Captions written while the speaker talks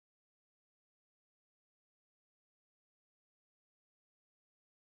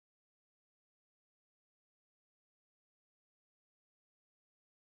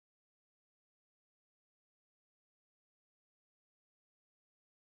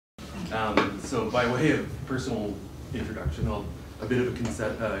So by way of personal introduction, a bit of a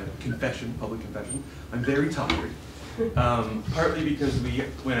confession, public confession. I'm very tired, partly because we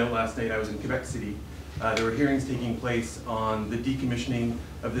went out last night. I was in Quebec City. There were hearings taking place on the decommissioning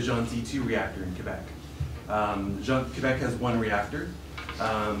of the Shawn-Patrick 2 reactor in Quebec. Quebec has one reactor,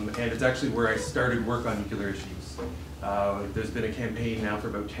 and it's actually where I started work on nuclear issues. There's been a campaign now for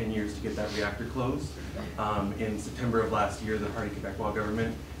about 10 years to get that reactor closed. In September of last year, the Parti Québécois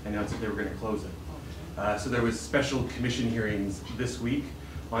government announced that they were going to close it. So there was special commission hearings this week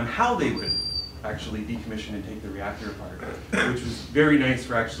on how they would actually decommission and take the reactor apart, which was very nice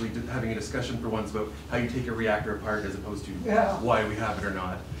for actually having a discussion for once about how you take a reactor apart as opposed to why we have it or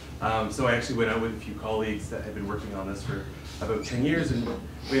not. So I actually went out with a few colleagues that had been working on this for about 10 years, and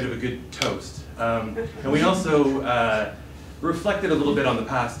we had a good toast. And we also reflected a little bit on the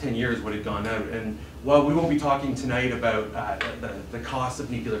past 10 years, what had gone out. And while we won't be talking tonight about the costs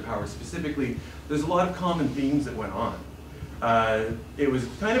of nuclear power specifically, there's a lot of common themes that went on. It was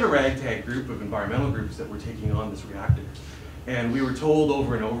kind of a ragtag group of environmental groups that were taking on this reactor. And we were told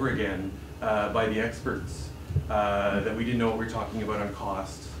over and over again by the experts that we didn't know what we were talking about on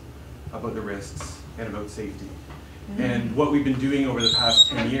cost, about the risks, and about safety. And what we've been doing over the past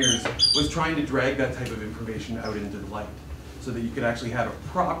 10 years was trying to drag that type of information out into the light so that you could actually have a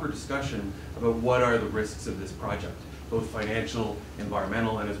proper discussion about what are the risks of this project, both financial,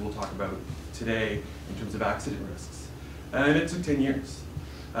 environmental, and as we'll talk about today, in terms of accident risks. And it took 10 years.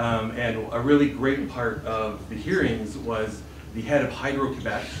 And a really great part of the hearings was the head of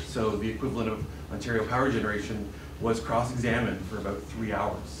Hydro-Quebec, so the equivalent of Ontario Power Generation, was cross-examined for about 3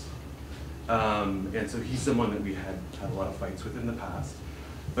 hours. And so he's someone that we had a lot of fights with in the past.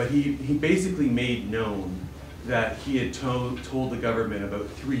 But he basically made known that he had told the government about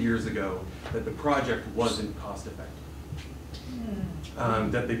 3 years ago that the project wasn't cost effective.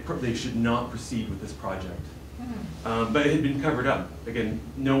 That they should not proceed with this project. But it had been covered up. Again,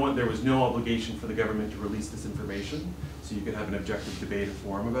 there was no obligation for the government to release this information, so you could have an objective debate and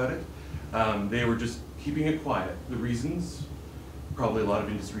forum about it. They were just keeping it quiet. The reasons, probably a lot of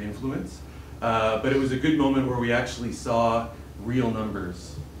industry influence, but it was a good moment where we actually saw real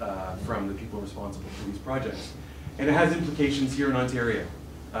numbers from the people responsible for these projects. And it has implications here in Ontario.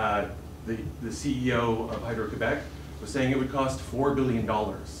 The CEO of Hydro-Quebec was saying it would cost $4 billion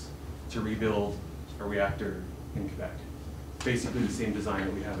to rebuild a reactor in Quebec. Basically the same design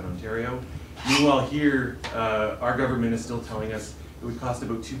that we have in Ontario. Meanwhile here, our government is still telling us it would cost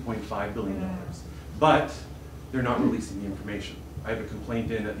about $2.5 billion. But they're not releasing the information. I have a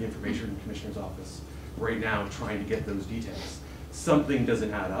complaint in at the Information Commissioner's office right now trying to get those details. Something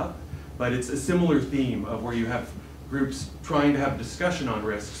doesn't add up, but it's a similar theme of where you have groups trying to have discussion on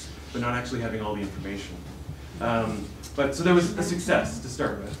risks, but not actually having all the information. So there was a success to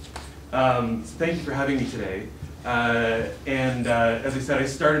start with. So thank you for having me today. As I said, I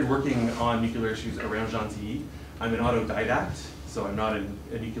started working on nuclear issues around Gentilly. I'm an autodidact, so I'm not a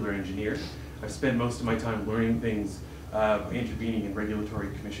nuclear engineer. I've spent most of my time learning things, intervening in regulatory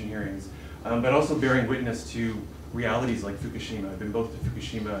commission hearings, but also bearing witness to realities like Fukushima. I've been both to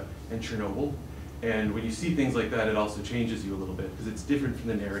Fukushima and Chernobyl, and when you see things like that, it also changes you a little bit, because it's different from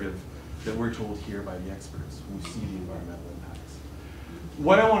the narrative that we're told here by the experts when we see the environmental impacts.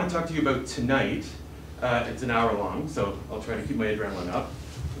 What I want to talk to you about tonight, it's an hour long, so I'll try to keep my adrenaline up,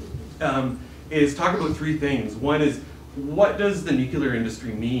 is talk about three things. One is, what does the nuclear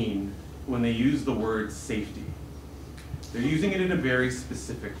industry mean when they use the word safety? They're using it in a very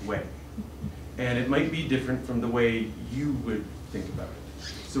specific way. And it might be different from the way you would think about it.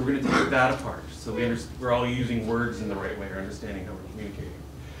 So we're going to take that apart. So we're all using words in the right way, or understanding how we're communicating.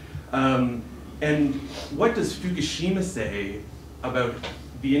 And what does Fukushima say about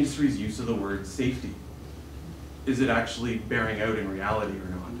the industry's use of the word safety? Is it actually bearing out in reality or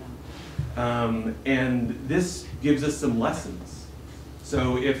not? And this gives us some lessons.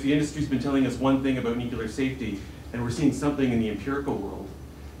 So if the industry's been telling us one thing about nuclear safety, and we're seeing something in the empirical world,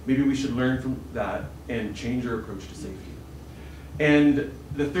 maybe we should learn from that and change our approach to safety. And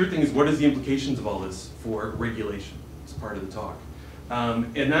the third thing is, what is the implications of all this for regulation? It's part of the talk.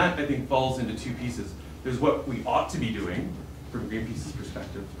 And that, I think, falls into two pieces. There's what we ought to be doing, from Greenpeace's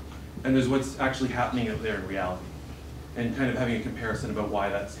perspective, and there's what's actually happening out there in reality, and kind of having a comparison about why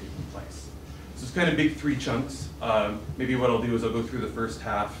that's taking place. So it's kind of big three chunks. Maybe what I'll do is I'll go through the first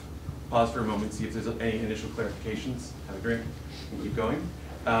half, pause for a moment, see if there's any initial clarifications, have a drink, and keep going.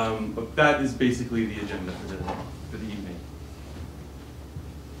 But that is basically the agenda for the evening.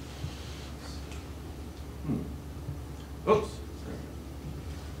 Oops, sorry.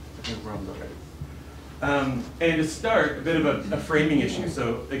 I think we're on the okay. And to start, a bit of a framing issue.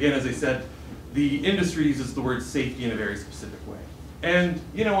 So again, as I said, the industry uses the word safety in a very specific way. And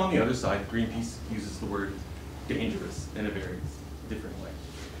on the other side, Greenpeace uses the word dangerous in a very different way.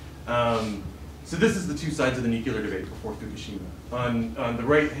 So this is the two sides of the nuclear debate before Fukushima. On the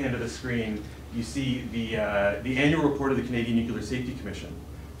right hand of the screen, you see the annual report of the Canadian Nuclear Safety Commission.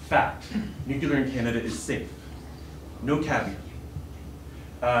 Fact, nuclear in Canada is safe. No caveat.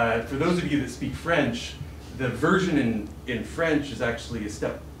 For those of you that speak French, the version in French is actually a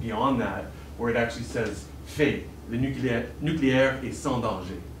step beyond that, where it actually says, fait, le nucléaire est sans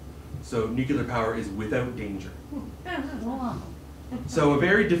danger. So nuclear power is without danger. So a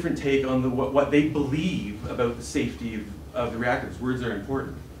very different take on what they believe about the safety of the reactors. Words are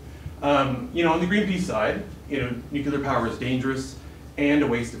important. On the Greenpeace side, nuclear power is dangerous and a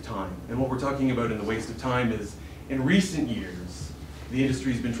waste of time. And what we're talking about in the waste of time is, in recent years, the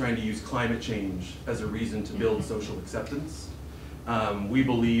industry's been trying to use climate change as a reason to build social acceptance. We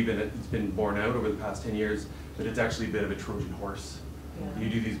believe, and it's been borne out over the past 10 years, that it's actually a bit of a Trojan horse. You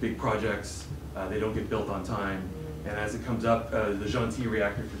do these big projects, they don't get built on time, and as it comes up, the Gentil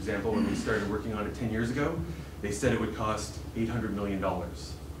reactor, for example, when we started working on it 10 years ago, they said it would cost $800 million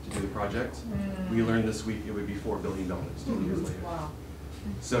to do the project. We learned this week it would be $4 billion 10 years later. Wow.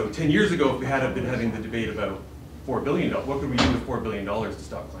 So 10 years ago, if we had been having the debate about $4 billion, what could we do with $4 billion to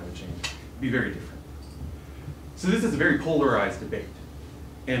stop climate change? It'd be very different. So this is a very polarized debate.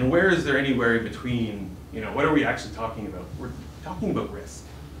 And where is there anywhere in between, what are we actually talking about? We're talking about risk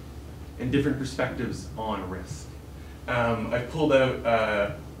and different perspectives on risk. I've pulled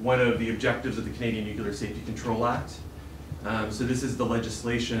out one of the objectives of the Canadian Nuclear Safety Control Act. So this is the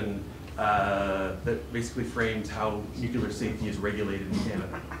legislation that basically frames how nuclear safety is regulated in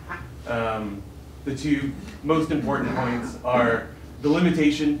Canada. The two most important points are the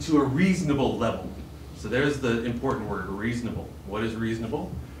limitation to a reasonable level. So there's the important word, reasonable. What is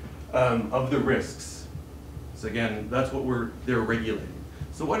reasonable? Of the risks. So again, that's what they're regulating.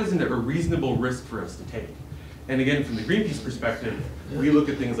 So what isn't a reasonable risk for us to take? And again, from the Greenpeace perspective, we look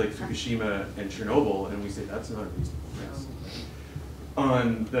at things like Fukushima and Chernobyl and we say that's not a reasonable risk.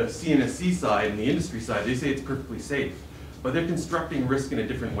 On the CNSC side and the industry side, they say it's perfectly safe, but they're constructing risk in a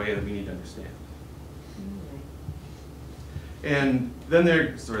different way that we need to understand. And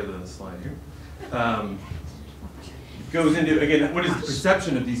then sorry, the slide here. Goes into, again, what is the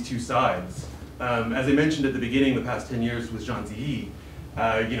perception of these two sides? As I mentioned at the beginning, the past 10 years with Gentil,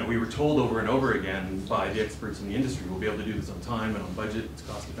 we were told over and over again by the experts in the industry, we'll be able to do this on time and on budget, it's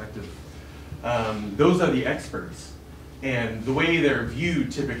cost effective. Those are the experts. And the way they're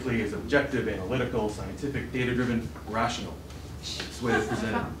viewed typically is objective, analytical, scientific, data-driven, rational. That's the way they're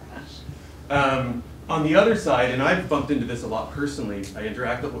presented. On the other side, and I've bumped into this a lot personally, I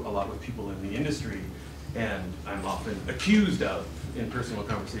interact a lot with people in the industry, and I'm often accused of, in personal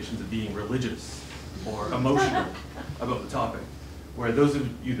conversations, of being religious or emotional about the topic. Where those of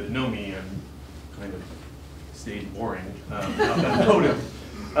you that know me, I'm kind of stayed boring, not that emotive.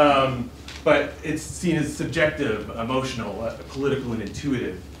 But it's seen as subjective, emotional, political and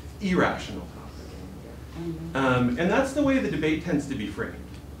intuitive, irrational topic. And that's the way the debate tends to be framed.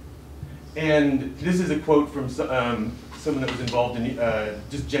 And this is a quote from someone that was involved in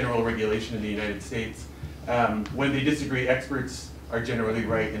just general regulation in the United States. When they disagree, experts are generally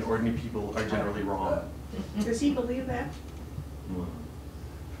right and ordinary people are generally wrong. Does he believe that?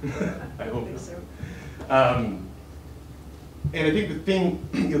 I hope so. And I think the thing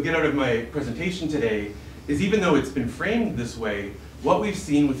you'll get out of my presentation today is, even though it's been framed this way, what we've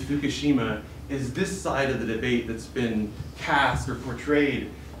seen with Fukushima is this side of the debate that's been cast or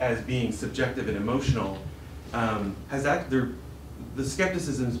portrayed as being subjective and emotional, the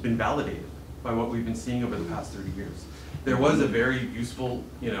skepticism has been validated by what we've been seeing over the past 30 years. There was a very useful,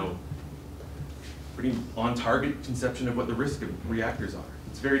 pretty on-target conception of what the risk of reactors are.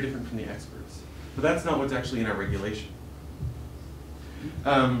 It's very different from the experts. But that's not what's actually in our regulation.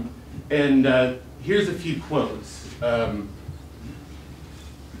 Here's a few quotes. Called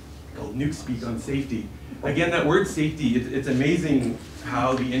Nuke Speak on safety. Again, that word safety, it's amazing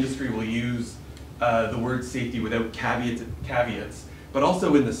how the industry will use the word safety without caveats, but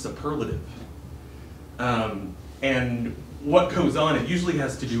also in the superlative. And what goes on, it usually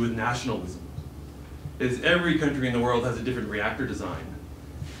has to do with nationalism. Is every country in the world has a different reactor design,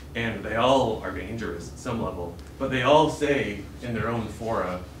 and they all are dangerous at some level, but they all say in their own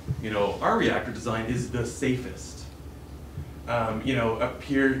fora, our reactor design is the safest. Up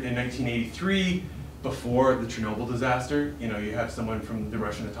here in 1983, before the Chernobyl disaster, you have someone from the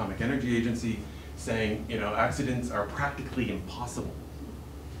Russian Atomic Energy Agency saying, accidents are practically impossible.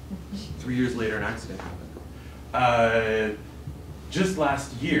 3 years later, an accident happened. just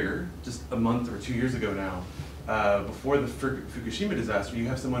last year, just a month or 2 years ago now, before the Fukushima disaster, you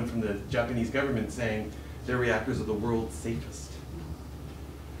have someone from the Japanese government saying their reactors are the world's safest.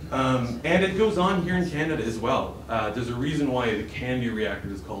 And it goes on here in Canada as well. There's a reason why the CANDU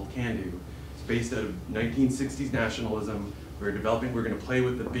reactor is called CANDU. It's based out of 1960s nationalism. We're going to play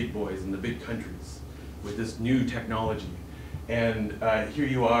with the big boys and the big countries with this new technology. And here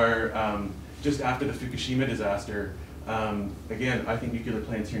you are, just after the Fukushima disaster. Again, I think nuclear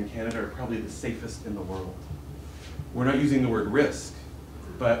plants here in Canada are probably the safest in the world. We're not using the word risk,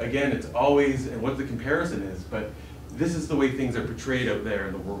 but again, it's always, and what the comparison is, but this is the way things are portrayed out there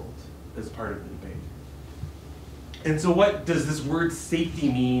in the world as part of the debate. And so what does this word safety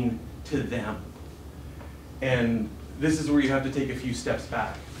mean to them? And this is where you have to take a few steps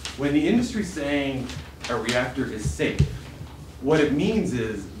back. When the industry's saying a reactor is safe, what it means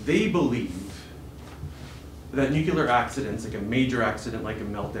is they believe that nuclear accidents, like a major accident like a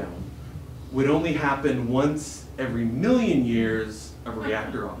meltdown, would only happen once every million years of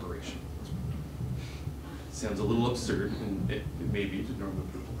reactor operation. Sounds a little absurd, and it may be to normal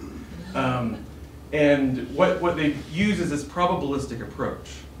people. And what they use is this probabilistic approach,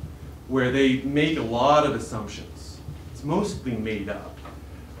 where they make a lot of assumptions. It's mostly made up,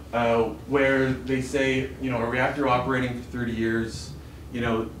 where they say, a reactor operating for 30 years,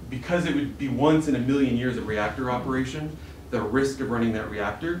 because it would be once in a million years of reactor operation, the risk of running that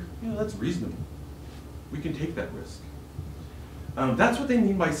reactor, that's reasonable. We can take that risk. That's what they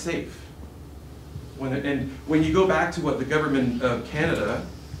mean by safe. And when you go back to what the government of Canada,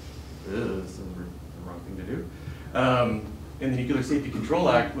 this is the wrong thing to do, in the Nuclear Safety Control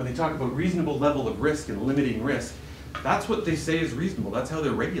Act, when they talk about reasonable level of risk and limiting risk, that's what they say is reasonable. That's how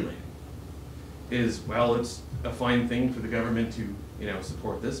they're regulating. Well, it's a fine thing for the government to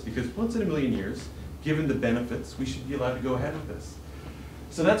support this, because once in a million years, given the benefits, we should be allowed to go ahead with this.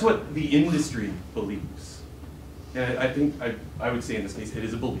 So that's what the industry believes. And I think, I would say in this case, it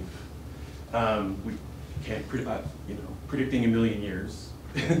is a belief. We can't, predicting a million years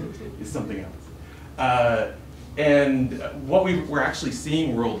is something else. And what we're actually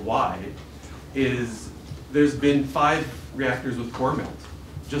seeing worldwide is there's been 5 reactors with core melt,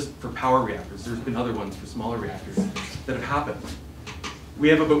 just for power reactors. There's been other ones for smaller reactors that have happened. We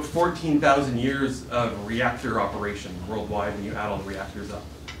have about 14,000 years of reactor operation worldwide when you add all the reactors up.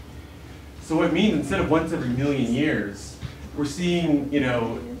 So what it means, instead of once every million years, we're seeing,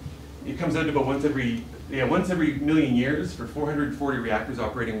 it comes out to about once every million years for 440 reactors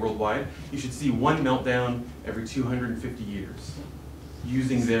operating worldwide. You should see one meltdown every 250 years,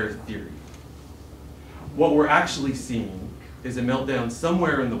 using their theory. What we're actually seeing is a meltdown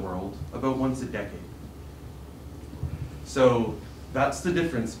somewhere in the world about once a decade. So that's the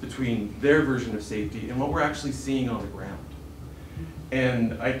difference between their version of safety and what we're actually seeing on the ground.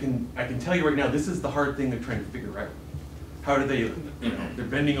 And I can tell you right now, this is the hard thing they're trying to figure out. How do they, they're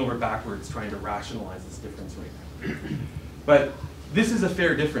bending over backwards trying to rationalize this difference right now. But this is a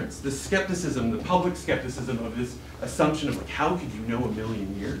fair difference. The skepticism, the public skepticism of this assumption of how could you know a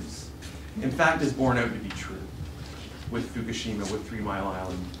million years, in fact is borne out to be true with Fukushima, with 3 Mile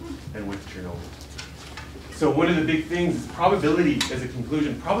Island, and with Chernobyl. So one of the big things is probability, as a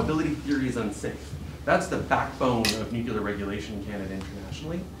conclusion, probability theory is unsafe. That's the backbone of nuclear regulation in Canada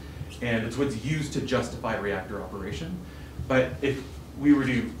internationally, and it's what's used to justify reactor operation. But if we were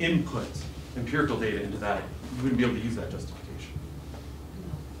to input empirical data into that, we wouldn't be able to use that justification.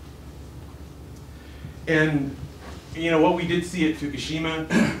 And what we did see at Fukushima,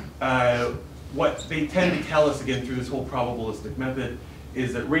 what they tend to tell us again through this whole probabilistic method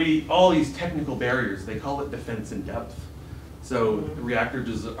is that all these technical barriers, they call it defense in depth. So the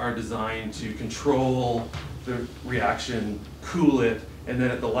reactors are designed to control the reaction, cool it, and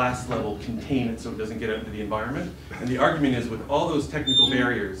then at the last level contain it so it doesn't get out into the environment. And the argument is with all those technical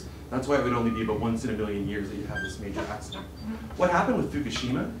barriers, that's why it would only be about once in a million years that you have this major accident. What happened with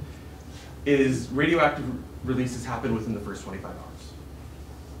Fukushima is radioactive releases happen within the first 25 hours,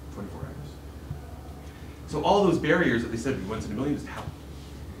 24 hours. So all those barriers that they said would be once in a million just happened.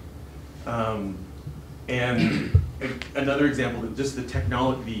 And another example of just the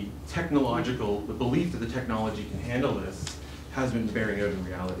belief that the technology can handle this has been bearing out in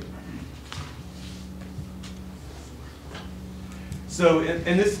reality. So,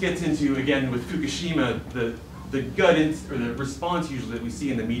 and this gets into, again, with Fukushima, the response usually that we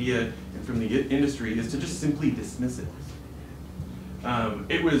see in the media and from the industry is to just simply dismiss it.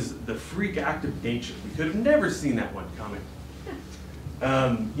 It was the freak act of nature. We could have never seen that one coming.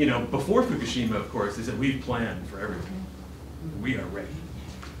 Before Fukushima, of course, they said, we've planned for everything. We are ready.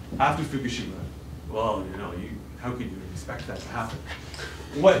 After Fukushima, well, how could you expect that to happen?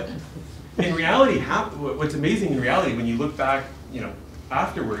 What in reality what's amazing in reality when you look back,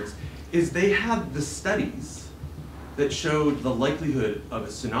 afterwards, is they had the studies that showed the likelihood of a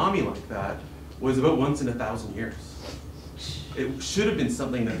tsunami like that was about once in 1,000 years. It should have been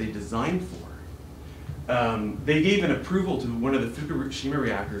something that they designed for. They gave an approval to one of the Fukushima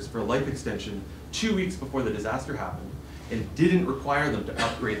reactors for a life extension 2 weeks before the disaster happened, and didn't require them to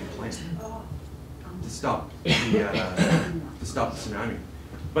upgrade the plant to stop the tsunami.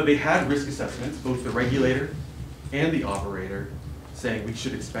 But they had risk assessments, both the regulator and the operator, saying we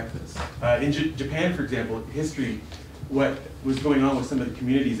should expect this. In Japan, for example, history, what was going on with some of the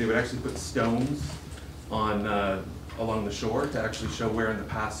communities, they would actually put stones on along the shore to actually show where in the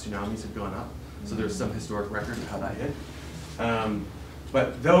past tsunamis had gone up. So there's some historic record of how that hit.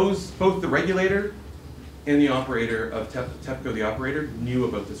 But both the regulator and the operator of TEPCO, the operator, knew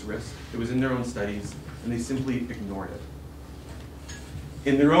about this risk. It was in their own studies, and they simply ignored it.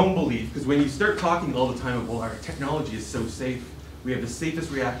 In their own belief, because when you start talking all the time of, well, our technology is so safe, we have the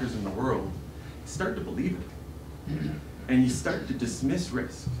safest reactors in the world, you start to believe it. And you start to dismiss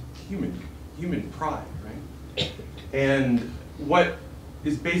risk, human pride, right? And what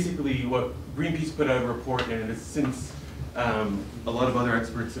is basically what Greenpeace put out a report, and it has since a lot of other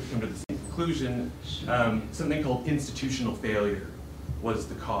experts have come to the same conclusion, something called institutional failure was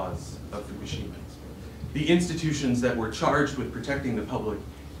the cause of Fukushima. The institutions that were charged with protecting the public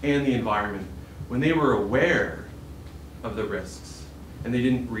and the environment, when they were aware of the risks and they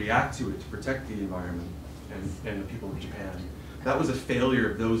didn't react to it to protect the environment and the people of Japan, that was a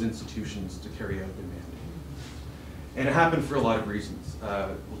failure of those institutions to carry out their mandate. And it happened for a lot of reasons.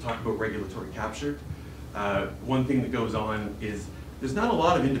 We'll talk about regulatory capture. One thing that goes on is there's not a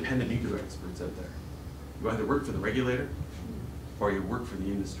lot of independent nuclear experts out there. You either work for the regulator or you work for the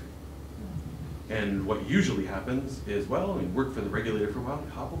industry. And what usually happens is, well, you work for the regulator for a while,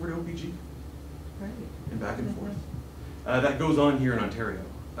 hop over to OPG, and back and forth. That goes on here in Ontario.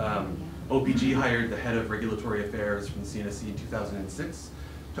 OPG hired the head of regulatory affairs from the CNSC in 2006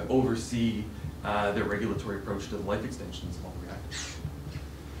 to oversee their regulatory approach to the life extensions of all reactors.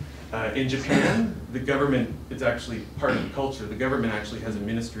 In Japan, the government, it's actually part of the culture, the government actually has a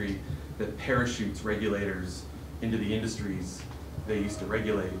ministry that parachutes regulators into the industries they used to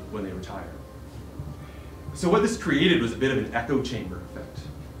regulate when they retire. So what this created was a bit of an echo chamber effect.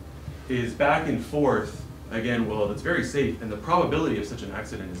 Is back and forth, again, well, it's very safe, and the probability of such an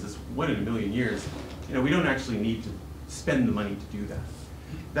accident is this 1 in a million years. We don't actually need to spend the money to do that.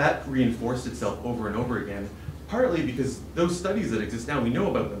 That reinforced itself over and over again, partly because those studies that exist now, we know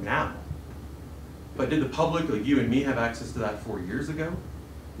about them now. But did the public, like you and me, have access to that 4 years ago?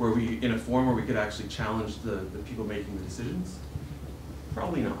 Were we in a form where we could actually challenge the people making the decisions?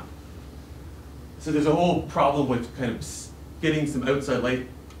 Probably not. So there's a whole problem with kind of getting some outside light,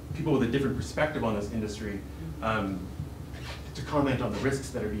 people with a different perspective on this industry, to comment on the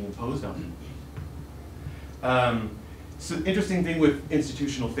risks that are being imposed on them. So interesting thing with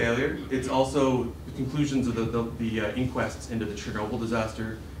institutional failure, it's also the conclusions of the inquests into the Chernobyl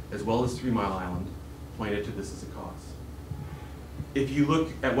disaster, as well as 3 Mile Island, pointed to this as a cause. If you look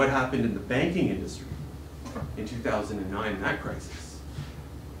at what happened in the banking industry in 2009, in that crisis,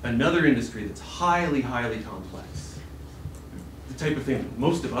 another industry that's highly, highly complex, the type of thing that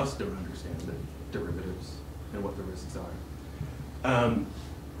most of us don't understand, the derivatives and what the risks are.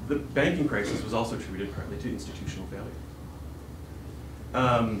 The banking crisis was also attributed partly to institutional failure.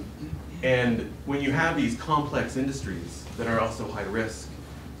 And when you have these complex industries that are also high risk,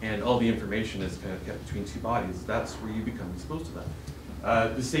 and all the information is kind of kept between 2 bodies, that's where you become exposed to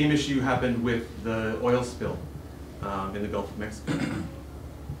that. The same issue happened with the oil spill in the Gulf of Mexico.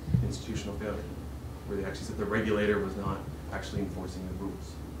 Institutional failure, where they actually said the regulator was not actually enforcing the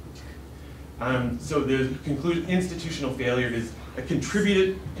rules. So the conclusion, institutional failure is a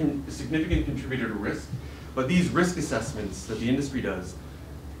significant contributor to risk, but these risk assessments that the industry does,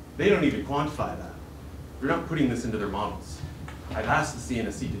 they don't even quantify that. They're not putting this into their models. I've asked the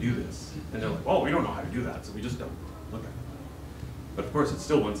CNSC to do this, and they're like, well, we don't know how to do that, so we just don't look at it. But of course, it's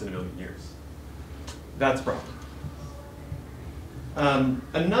still once in a million years. That's a problem.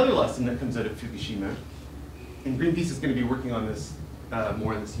 Another lesson that comes out of Fukushima, and Greenpeace is going to be working on this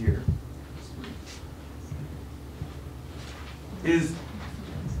more this year, is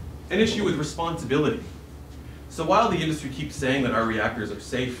an issue with responsibility. So while the industry keeps saying that our reactors are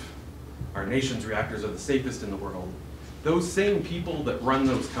safe, our nation's reactors are the safest in the world, those same people that run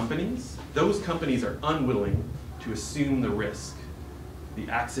those companies are unwilling to assume the risk, the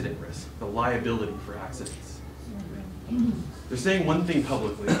accident risk, the liability for accidents. They're saying one thing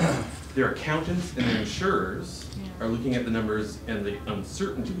publicly, their accountants and their insurers are looking at the numbers and the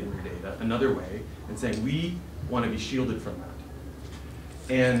uncertainty in their data another way and saying, we want to be shielded from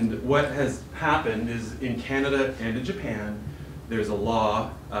that. And what has happened is in Canada and in Japan, there's a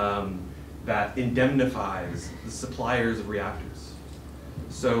law that indemnifies the suppliers of reactors.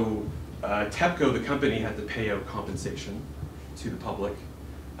 So TEPCO, the company, had to pay out compensation to the public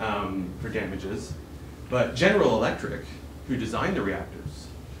for damages. But General Electric, who designed the reactors,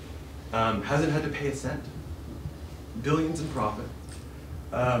 hasn't had to pay a cent. Billions in profit.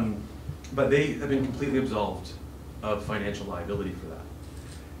 But they have been completely absolved of financial liability for that.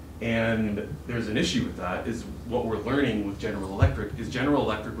 And there's an issue with that, is what we're learning with General Electric is General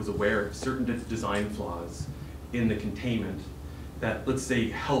Electric was aware of certain design flaws in the containment that, let's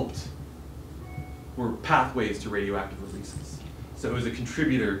say, helped, were pathways to radioactive releases. So it was a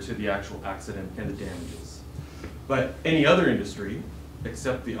contributor to the actual accident and the damages. But any other industry,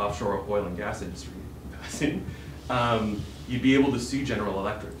 except the offshore oil and gas industry, you'd be able to sue General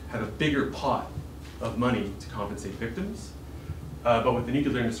Electric, have a bigger pot of money to compensate victims, but with the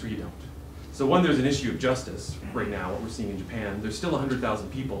nuclear industry, you don't. So one, there's an issue of justice right now, what we're seeing in Japan. There's still 100,000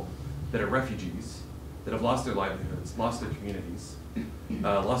 people that are refugees, that have lost their livelihoods, lost their communities,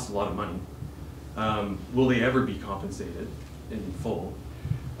 lost a lot of money. Will they ever be compensated in full?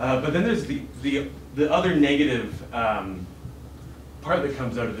 But then there's the other negative part that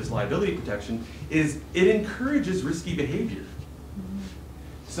comes out of this liability protection is it encourages risky behavior.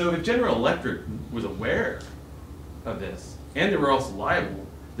 So if General Electric was aware of this, and they were also liable,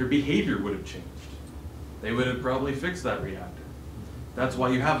 their behavior would have changed. They would have probably fixed that reactor. That's why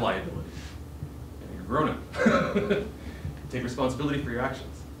you have liability. And you're grown up. Take responsibility for your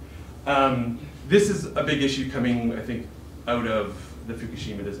actions. This is a big issue coming, I think, out of the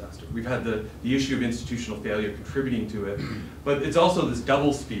Fukushima disaster. We've had the issue of institutional failure contributing to it, but it's also this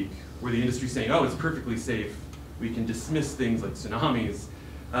double speak where the industry's saying, oh, it's perfectly safe. We can dismiss things like tsunamis,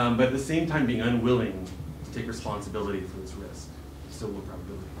 but at the same time being unwilling to take responsibility for its risk, still low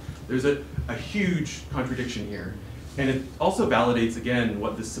probability. There's a huge contradiction here, and it also validates, again,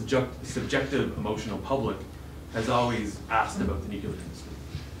 what the subjective emotional public has always asked about the nuclear industry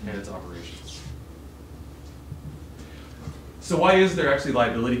and its operations. So why is there actually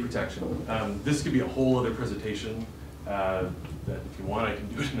liability protection? This could be a whole other presentation that if you want, I can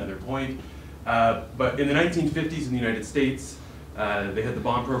do it another point. But in the 1950s in the United States, they had the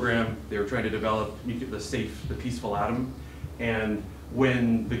bomb program. They were trying to develop the safe, the peaceful atom. And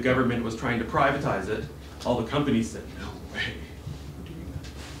when the government was trying to privatize it, all the companies said, no way, we're doing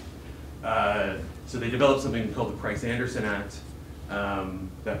that. So they developed something called the Price-Anderson Act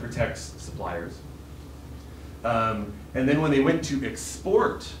that protects suppliers. And then when they went to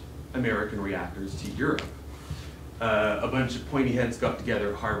export American reactors to Europe, a bunch of pointy heads got together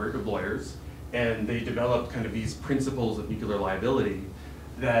at Harvard of lawyers, and they developed kind of these principles of nuclear liability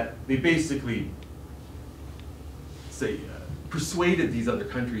that they basically say, persuaded these other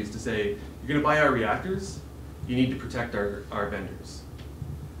countries to say, you're going to buy our reactors, you need to protect our vendors.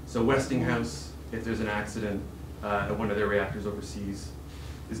 So Westinghouse, if there's an accident at one of their reactors overseas,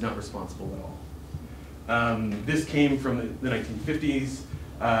 is not responsible at all. This came from the 1950s.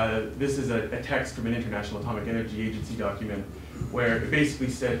 This is a text from an International Atomic Energy Agency document where it basically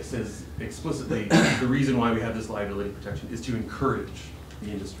says explicitly the reason why we have this liability protection is to encourage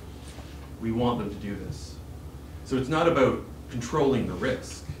the industry. We want them to do this. So it's not about controlling the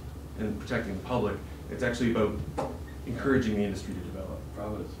risk and protecting the public. It's actually about encouraging the industry to develop.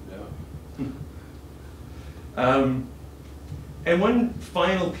 Providence, yeah. And one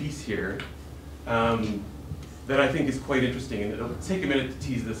final piece here that I think is quite interesting, and it'll take a minute to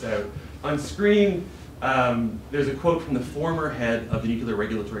tease this out. On screen, there's a quote from the former head of the Nuclear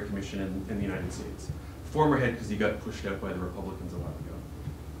Regulatory Commission in the United States. Former head because he got pushed out by the Republicans a while ago.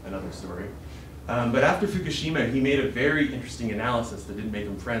 Another story. But after Fukushima, he made a very interesting analysis that didn't make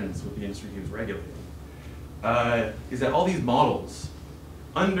him friends with the industry he was regulating. Is that all these models,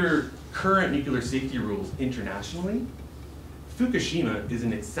 under current nuclear safety rules internationally, Fukushima is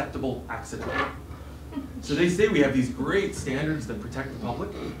an acceptable accident. So they say we have these great standards that protect the public.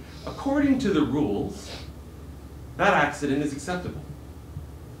 According to the rules, that accident is acceptable.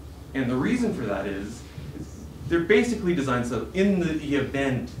 And the reason for that is they're basically designed so in the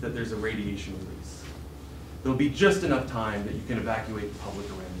event that there's a radiation release, there'll be just enough time that you can evacuate the public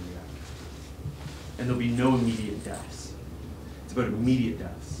around the reactor. And there'll be no immediate deaths. It's about immediate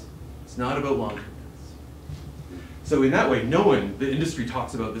deaths. It's not about long-term deaths. So in that way, no one, the industry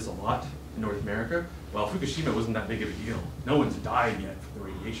talks about this a lot in North America. Well, Fukushima wasn't that big of a deal. No one's died yet from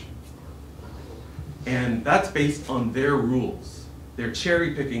the radiation. And that's based on their rules. they're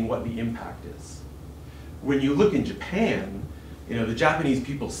cherry picking what the impact is. When you look in Japan, you know, the Japanese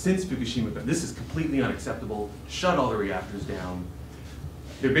people since Fukushima, but this is completely unacceptable, shut all the reactors down.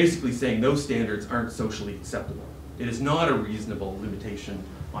 They're basically saying those standards aren't socially acceptable. It is not a reasonable limitation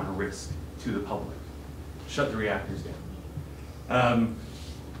on a risk to the public. Shut the reactors down.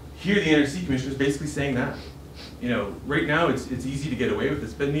 Here the NRC Commissioner is basically saying that. You know, right now it's easy to get away with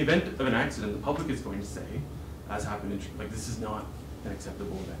this, but in the event of an accident, the public is going to say, as happened in, like, this is not an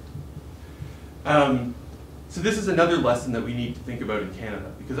acceptable event. So this is another lesson that we need to think about in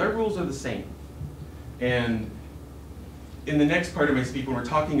Canada, because our rules are the same. And in the next part of my speech, when we're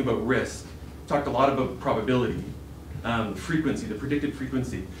talking about risk, we talked a lot about probability, frequency, the predicted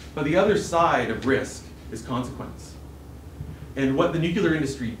frequency. But the other side of risk is consequence. And what the nuclear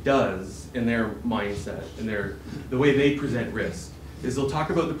industry does in their mindset, in the way they present risk, is they'll talk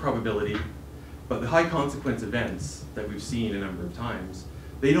about the probability, but the high consequence events that we've seen a number of times,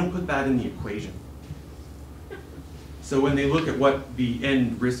 they don't put that in the equation. So when they look at what the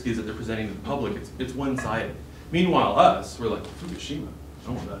end risk is that they're presenting to the public, it's one-sided. Meanwhile, us, we're like, Fukushima, I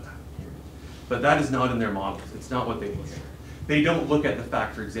don't want that to happen here. But that is not in their models. It's not what they look at. They don't look at the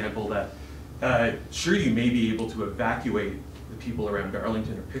fact, for example, that sure, you may be able to evacuate the people around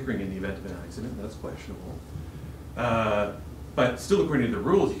Darlington or Pickering in the event of an accident. That's questionable. But still, according to the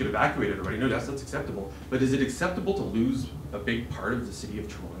rules, you could evacuate everybody. No, that's acceptable. But is it acceptable to lose a big part of the city of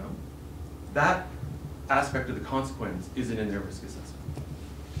Toronto? That aspect of the consequence isn't in their risk assessment.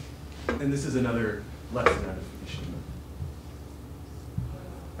 And this is another lesson out of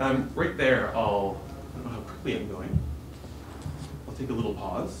Fukushima. Right there, I don't know how quickly I'm going. I'll take a little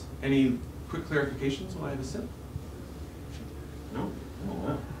pause. Any quick clarifications while I have a sip? No? Oh,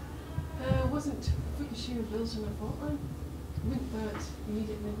 wow. Wasn't Fukushima built in a fault line? Wouldn't that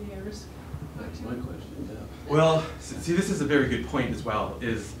immediately be a risk? That's my question, yeah. Well, see, this is a very good point as well,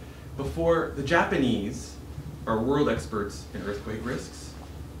 is before, the Japanese are world experts in earthquake risks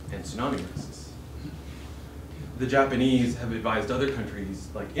and tsunami risks. The Japanese have advised other countries,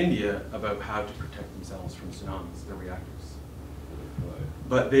 like India, about how to protect themselves from tsunamis, their reactors. Right.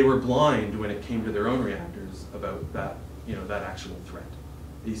 But they were blind when it came to their own reactors about that, you know, that actual threat.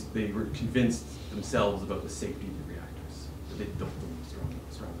 They were convinced themselves about the safety of the reactors, but they don't believe strongly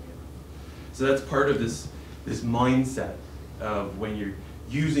enough. So that's part of this mindset of when you're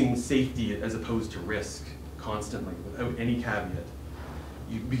using safety as opposed to risk constantly without any caveat,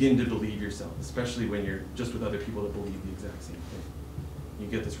 you begin to believe yourself, especially when you're just with other people that believe the exact same thing. You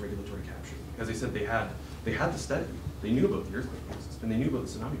get this regulatory capture. As I said, they had the study. They knew about the earthquake risks and they knew about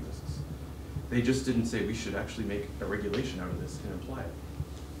the tsunami risks. They just didn't say we should actually make a regulation out of this and apply it.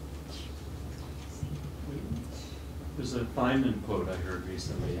 There's a Feynman quote I heard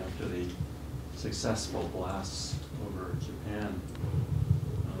recently after the successful blasts over Japan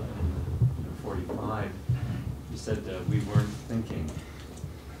in 45. He said we weren't thinking.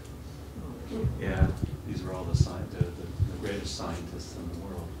 Yeah. These were all the greatest scientists in the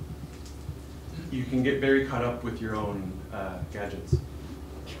world. You can get very caught up with your own gadgets.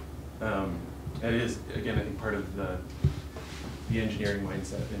 That is, again, I think part of the engineering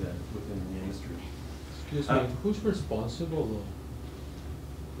mindset within the industry. Excuse me, who's responsible though?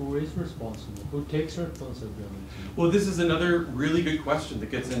 Who is responsible? Who takes responsibility? Well, this is another really good question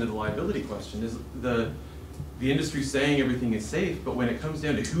that gets into the liability question. Is the industry saying everything is safe, but when it comes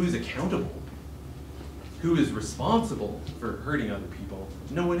down to who is accountable, who is responsible for hurting other people,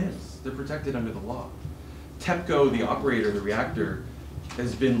 no one is. They're protected under the law. TEPCO, the operator of the reactor,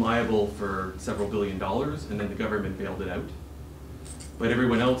 has been liable for several $1 billion, and then the government bailed it out. But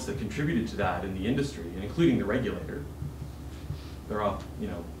everyone else that contributed to that in the industry, and including the regulator, they're off, you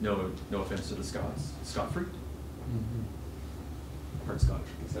know, no offense to the Scots, scot-free. Part Scottish,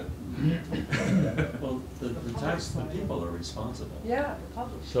 is that? Well, the people are responsible. Yeah, the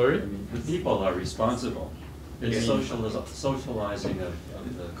public. Sorry? I mean, the people are responsible. It's Yeah. socializing of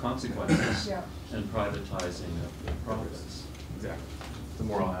the consequences Yeah. and privatizing of the profits. Exactly. The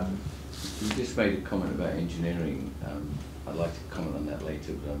moral hazard. You just made a comment about engineering. I'd like to comment on that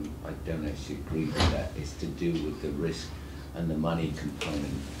later, but I don't actually agree with that. It's to do with the risk and the money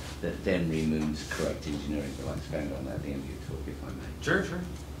component that then removes correct engineering. But I'll expand on that at the end of your talk, if I may. Sure, sure.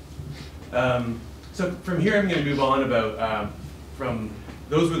 So from here, I'm going to move on about from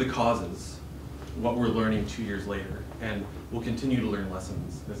those were the causes, what we're learning 2 years later, and we'll continue to learn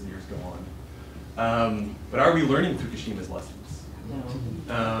lessons as the years go on. But are we learning Fukushima's lessons?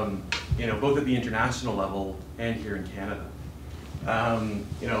 No. You know, both at the international level and here in Canada.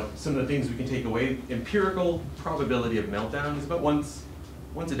 You know, some of the things we can take away: empirical probability of meltdown is about once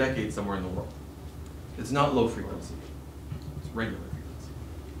a decade somewhere in the world. It's not low frequency; it's regular frequency.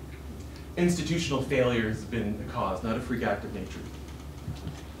 institutional failure has been the cause, not a freak act of nature.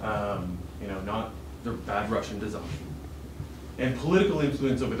 You know, not the bad Russian design. And political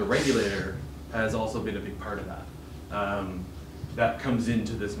influence over the regulator has also been a big part of that. That comes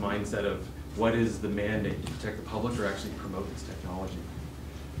into this mindset of what is the mandate to protect the public or actually promote this technology.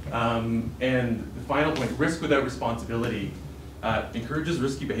 And the final point, risk without responsibility encourages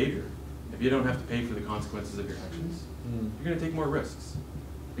risky behavior. If you don't have to pay for the consequences of your actions, you're going to take more risks.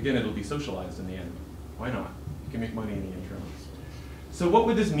 Again, it'll be socialized in the end. Why not? You can make money in the interim. So what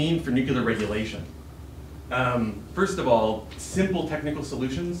would this mean for nuclear regulation? First of all, simple technical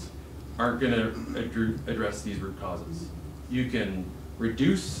solutions aren't going to address these root causes. You can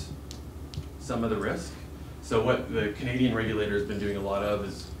reduce some of the risk. So what the Canadian regulator has been doing a lot of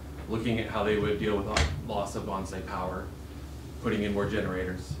is looking at how they would deal with loss of on-site power, putting in more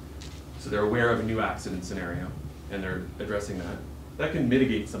generators. So they're aware of a new accident scenario, and they're addressing that. That can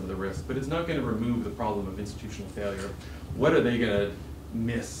mitigate some of the risk, but it's not going to remove the problem of institutional failure. What are they going to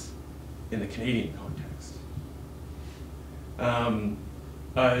miss in the Canadian context?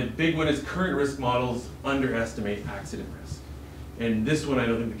 A big one is current risk models underestimate accident risk. And this one, I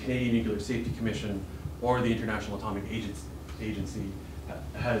don't think the Canadian Nuclear Safety Commission or the International Atomic Agency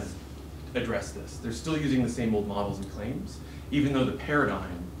has addressed this. They're still using the same old models and claims, even though the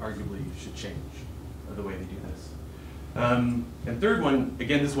paradigm arguably should change of the way they do this. And third one,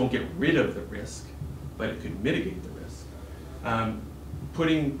 again, this won't get rid of the risk, but it could mitigate the risk.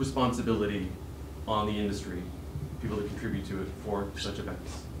 Putting responsibility on the industry, people that contribute to it for such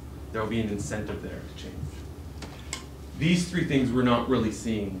events. There will be an incentive there to change. These three things we're not really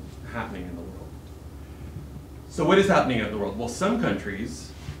seeing happening in the world. So what is happening in the world? Well, some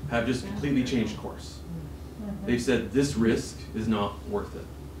countries have just completely changed course. They've said this risk is not worth it.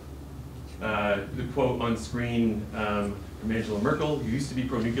 The quote on screen from Angela Merkel, who used to be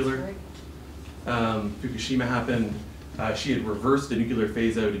pro-nuclear. Fukushima happened. She had reversed the nuclear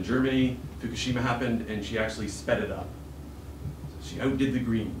phase out in Germany. Fukushima happened, and she actually sped it up. She outdid the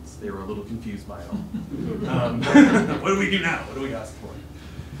Greens. They were a little confused by it all. What do we do now? What do we ask for?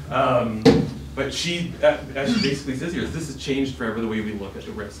 But she, as she basically says here, this has changed forever the way we look at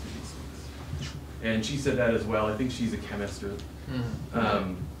the risk of these things. And she said that as well. I think she's a chemist.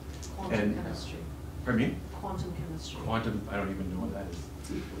 Quantum chemistry. Pardon me? Quantum chemistry. Quantum, I don't even know what that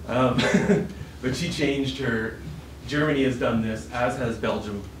is. But she changed her. Germany has done this, as has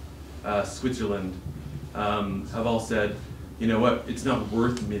Belgium, Switzerland, have all said, you know what, it's not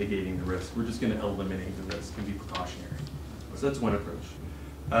worth mitigating the risk. We're just going to eliminate the risk and be precautionary. So that's one approach.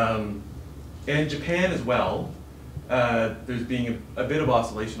 And Japan as well, there's being a bit of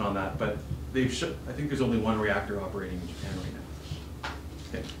oscillation on that, but I think there's only one reactor operating in Japan right now.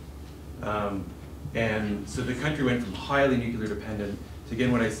 Okay. And so the country went from highly nuclear dependent to,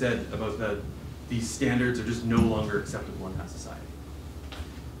 again, what I said about these standards are just no longer acceptable in that society.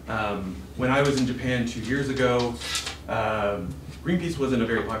 When I was in Japan 2 years ago, Greenpeace wasn't a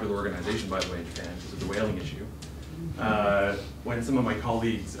very popular organization, by the way, in Japan because of the whaling issue. When some of my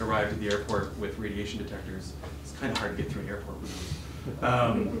colleagues arrived at the airport with radiation detectors, it's kind of hard to get through an airport with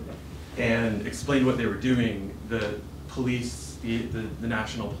them, and explained what they were doing, the police, the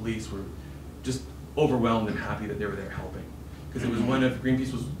national police were just overwhelmed and happy that they were there helping. Because it was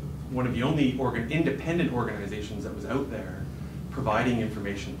Greenpeace was one of the only independent organizations that was out there providing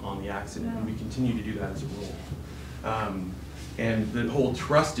information on the accident, and we continue to do that as a role. And the whole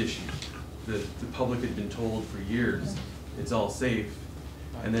trust issue, the public had been told for years, it's all safe.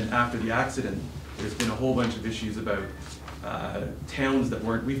 And then after the accident, there's been a whole bunch of issues about towns that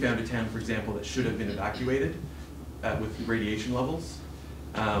weren't, we found a town, for example, that should have been evacuated with the radiation levels,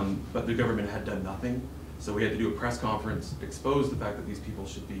 but the government had done nothing. So we had to do a press conference, expose the fact that these people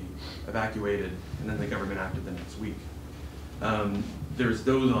should be evacuated, and then the government acted the next week. There's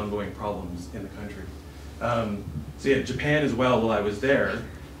those ongoing problems in the country. So yeah, Japan as well, while I was there,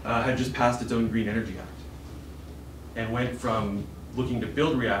 had just passed its own Green Energy Act and went from looking to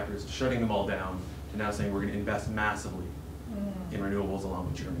build reactors to shutting them all down to now saying we're going to invest massively in renewables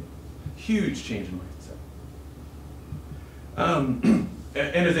along with Germany. Huge change in mindset.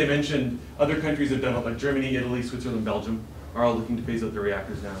 And as I mentioned, other countries have done it, like Germany, Italy, Switzerland, Belgium, are all looking to phase out their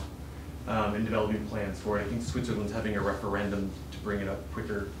reactors now and developing plans for it. I think Switzerland's having a referendum to bring it up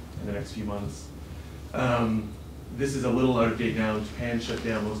quicker in the next few months. This is a little out of date now. Japan shut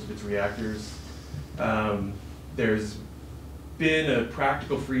down most of its reactors. There's been a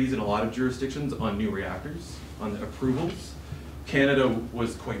practical freeze in a lot of jurisdictions on new reactors, on the approvals. Canada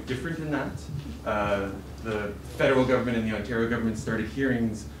was quite different in that. The federal government and the Ontario government started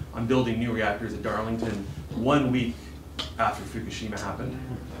hearings on building new reactors at Darlington 1 week after Fukushima happened.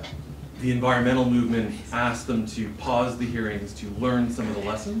 the environmental movement asked them to pause the hearings to learn some of the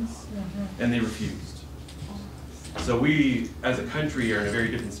lessons, and they refused. So we, as a country, are in a very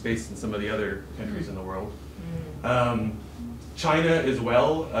different space than some of the other countries in the world. China as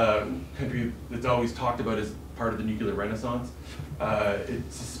well, a country that's always talked about as part of the nuclear renaissance. It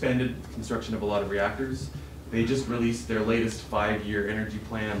suspended construction of a lot of reactors. They just released their latest 5-year energy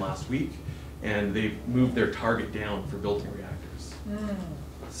plan last week, and they've moved their target down for building reactors.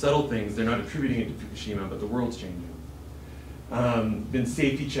 Subtle things, they're not attributing it to Fukushima, but the world's changing. Been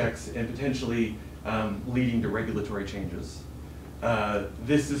safety checks and potentially leading to regulatory changes.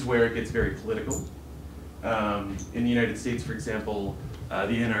 This is where it gets very political. In the United States, for example, the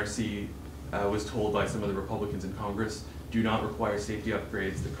NRC was told by some of the Republicans in Congress, do not require safety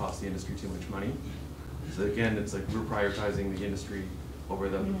upgrades that cost the industry too much money. So again, it's like we're prioritizing the industry over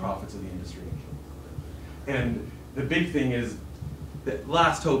the profits of the industry. And the big thing is that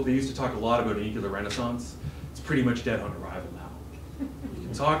last hope, they used to talk a lot about a nuclear renaissance. It's pretty much dead on arrival now. You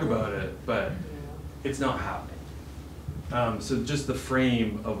can talk about it, but it's not happening. So just the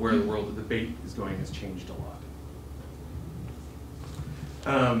frame of where the world of debate is going has changed a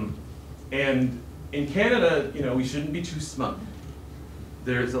lot. And in Canada, you know, we shouldn't be too smug.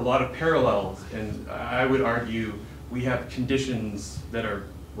 There's a lot of parallels, and I would argue we have conditions that are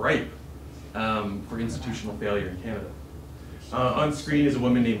ripe for institutional failure in Canada. On screen is a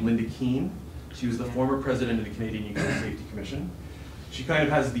woman named Linda Keane. She was the former president of the Canadian Nuclear Safety Commission. She kind of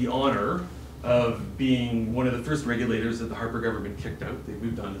has the honor of being one of the first regulators that the Harper government kicked out. They've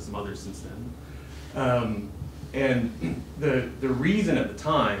moved on to some others since then. And the reason at the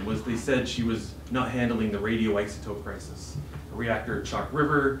time was they said she was not handling the radioisotope crisis. A reactor at Chalk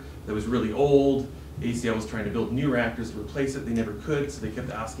River that was really old. ACL was trying to build new reactors to replace it. They never could, so they kept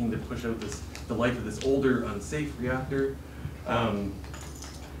asking to push out the life of this older, unsafe reactor. And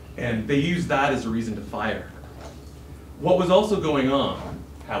they used that as a reason to fire her. What was also going on,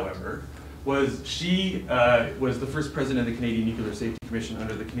 however, was she was the first president of the Canadian Nuclear Safety Commission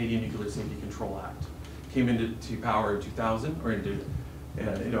under the Canadian Nuclear Safety Control Act. Came into power in 2000, or into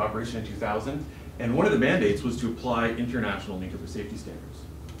operation in 2000, and one of the mandates was to apply international nuclear safety standards.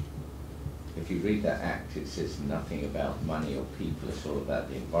 If you read that act, it says nothing about money or people, it's all about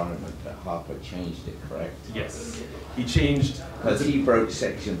the environment, but Harper changed it, correct? Yes, he changed. Because he broke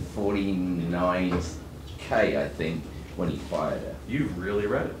section 49K, I think, when he fired her. You've really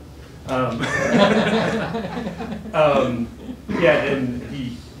read it. Yeah, and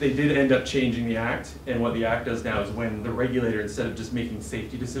they did end up changing the act, and what the act does now is when the regulator, instead of just making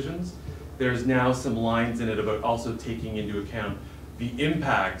safety decisions, there's now some lines in it about also taking into account the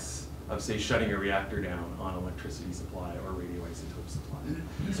impacts of, say, shutting a reactor down on electricity supply or radioisotope supply.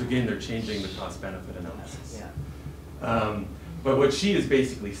 So again, they're changing the cost-benefit analysis. But what she has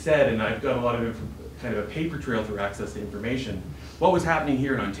basically said, and I've got a lot of kind of a paper trail through access to information, what was happening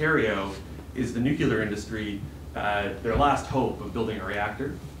here in Ontario is the nuclear industry, their last hope of building a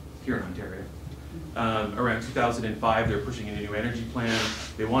reactor here in Ontario. Around 2005, they were pushing in a new energy plan.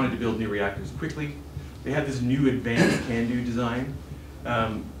 They wanted to build new reactors quickly. They had this new advanced CANDU design.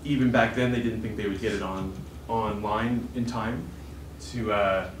 Even back then, they didn't think they would get it online in time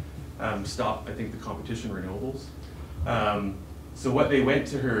to stop, I think, the competition renewables. So what they went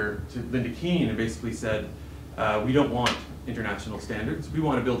to Linda Keane, and basically said, we don't want international standards. We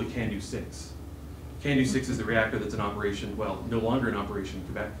want to build a CANDU 6. CANDU 6 is the reactor that's in operation, well, no longer in operation in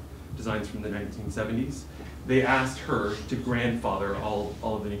Quebec, designs from the 1970s. They asked her to grandfather all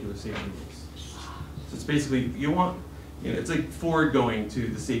of the nuclear safety rules. So it's basically, it's like Ford going to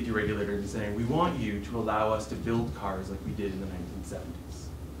the safety regulator and saying, we want you to allow us to build cars like we did in the 1970s.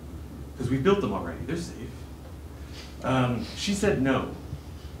 Because we built them already, they're safe. She said no.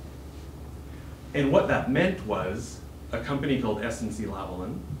 And what that meant was a company called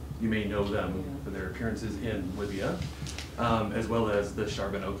Stensil, you may know them for their appearances in Libya, as well as the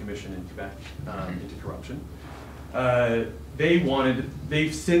Charbonneau Commission in Quebec into corruption.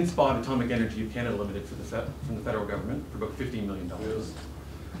 They've since bought Atomic Energy of Canada Limited from the federal government for about $15 million.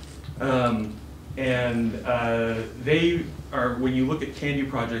 They are, when you look at CANDU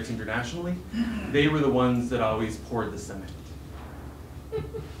projects internationally, they were the ones that always poured the cement.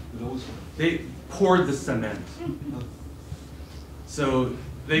 They poured the cement. So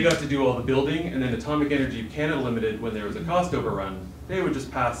they got to do all the building, and then Atomic Energy of Canada Limited, when there was a cost overrun, they would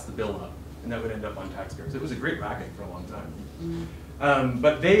just pass the bill up, and that would end up on taxpayers. It was a great racket for a long time.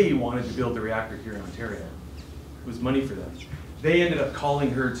 But they wanted to build the reactor here in Ontario. It was money for them. They ended up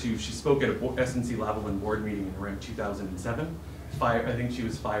calling her she spoke at a Stensil board meeting in around 2007. I think she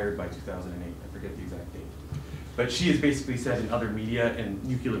was fired by 2008, I forget the exact date. But she has basically said in other media and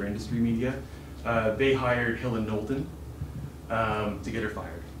nuclear industry media, they hired Hill and Knowlton to get her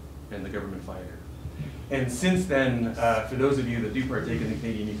fired, and the government fired her. And since then, for those of you that do partake in the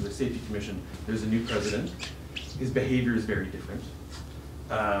Canadian Nuclear Safety Commission, there's a new president. His behavior is very different.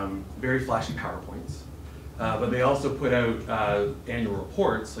 Very flashy PowerPoints. But they also put out annual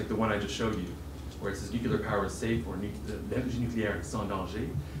reports, like the one I just showed you, where it says nuclear power is safe, or l'énergie nucléaire est sans danger,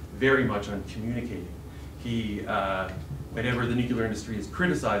 very much on communicating. He, whenever the nuclear industry is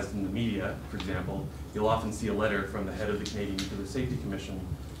criticized in the media, for example, you'll often see a letter from the head of the Canadian Nuclear Safety Commission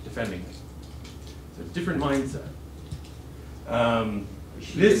defending it. So different mindset.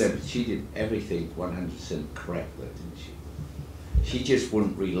 She did everything 100% correct though, didn't she? She just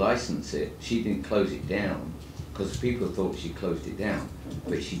wouldn't relicense it. She didn't close it down because people thought she closed it down,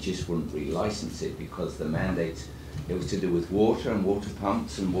 but she just wouldn't relicense it because the mandates, it was to do with water and water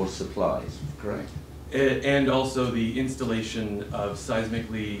pumps and water supplies, correct? And also the installation of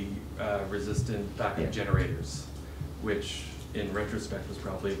seismically resistant backup generators, which in retrospect was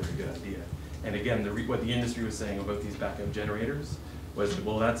probably a very good idea. And again, what the industry was saying about these backup generators was,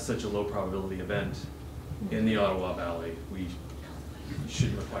 well, that's such a low probability event in the Ottawa Valley, you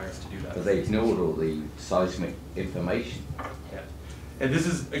shouldn't require us to do that. But they ignored all the seismic information. Yeah. And this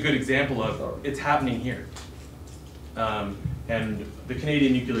is a good example of it's happening here. And the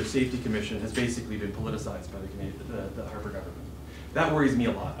Canadian Nuclear Safety Commission has basically been politicized by the Harper government. That worries me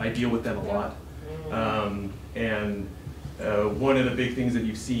a lot. I deal with them a lot. One of the big things that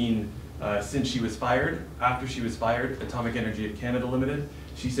you've seen since she was fired, after she was fired, Atomic Energy of Canada Limited,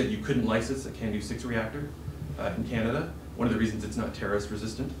 she said you couldn't license a CANDU 6 reactor in Canada. One of the reasons it's not terrorist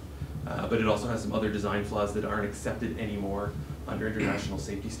resistant, but it also has some other design flaws that aren't accepted anymore under international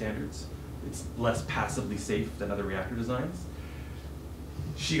safety standards. It's less passively safe than other reactor designs.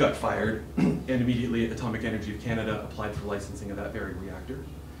 She got fired, and immediately Atomic Energy of Canada applied for licensing of that very reactor,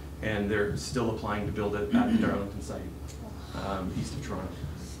 and they're still applying to build it at the Darlington site, east of Toronto.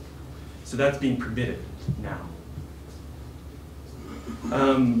 So that's being permitted now.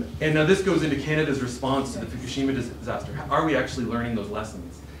 And now this goes into Canada's response to the Fukushima disaster. Are we actually learning those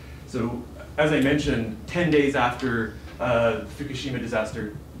lessons? So as I mentioned, 10 days after the Fukushima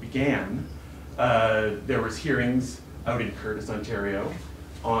disaster began, there was hearings out in Curtis, Ontario,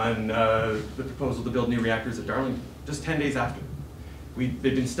 on the proposal to build new reactors at Darlington, just 10 days after. They've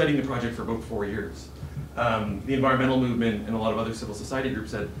been studying the project for about 4 years. The environmental movement and a lot of other civil society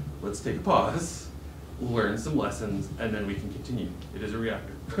groups said, let's take a pause, learn some lessons, and then we can continue. It is a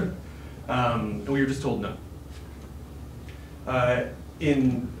reactor. And we were just told no.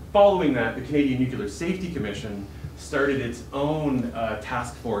 In following that, the Canadian Nuclear Safety Commission started its own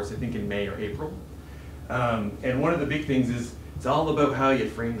task force, I think in May or April. And one of the big things is, it's all about how you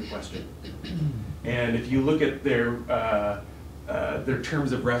frame the question. And if you look at their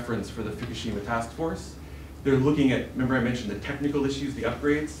terms of reference for the Fukushima task force, they're looking at, remember I mentioned the technical issues, the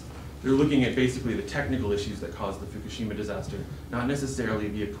upgrades? They're looking at basically the technical issues that caused the Fukushima disaster, not necessarily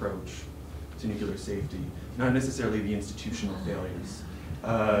the approach to nuclear safety, not necessarily the institutional failures.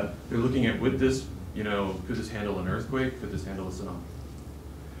 They're looking at, would this, could this handle an earthquake? Could this handle a tsunami?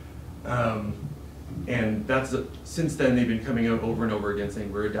 And that's, since then they've been coming out over and over again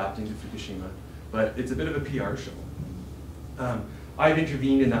saying we're adapting to Fukushima, but it's a bit of a PR show. I've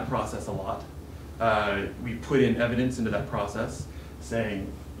intervened in that process a lot. We put in evidence into that process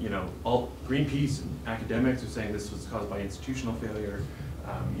saying, all Greenpeace and academics are saying this was caused by institutional failure,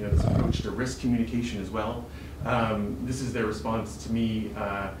 this approach to risk communication as well. This is their response to me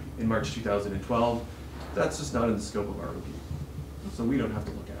in March 2012. That's just not in the scope of our review. So we don't have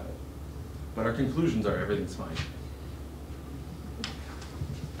to look at it. But our conclusions are everything's fine.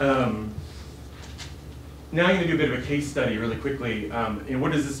 Now I'm going to do a bit of a case study really quickly. And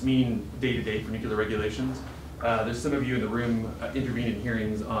what does this mean day to day for nuclear regulations? There's some of you in the room intervened in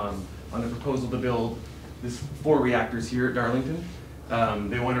hearings on the proposal to build these 4 reactors here at Darlington.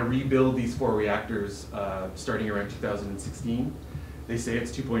 They want to rebuild these 4 reactors starting around 2016. They say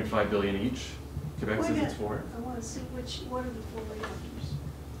it's $2.5 billion each. Quebec says it's 4. I want to see what are the 4 reactors?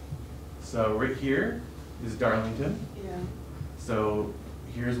 So right here is Darlington. Yeah. So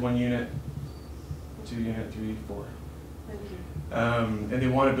here's 1 unit, 2 unit, 3, 4. Thank you. And they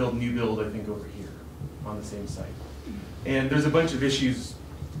want to build new build, I think, over here on the same site. And there's a bunch of issues,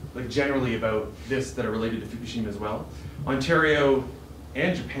 like generally about this that are related to Fukushima as well. Ontario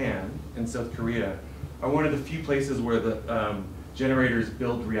and Japan and South Korea are one of the few places where the generators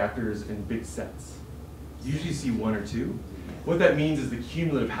build reactors in big sets. You usually see 1 or 2. What that means is the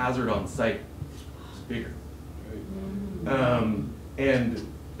cumulative hazard on site is bigger. And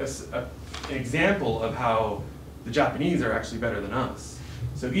an example of how The Japanese are actually better than us.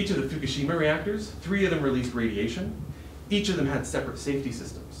 So each of the Fukushima reactors, 3 of them released radiation. Each of them had separate safety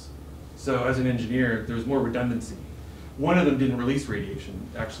systems. So as an engineer, there was more redundancy. One of them didn't release radiation,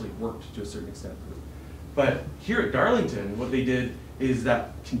 actually worked to a certain extent. But here at Darlington, what they did is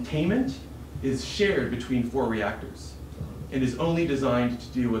that containment is shared between 4 reactors and is only designed to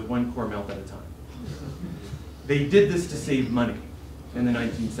deal with 1 core melt at a time. They did this to save money in the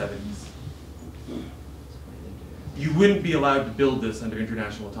 1970s. You wouldn't be allowed to build this under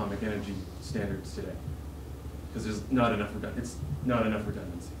International Atomic Energy standards today because there's not enough it's not enough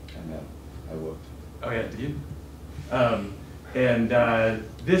redundancy. I know, I worked. Oh yeah, did you?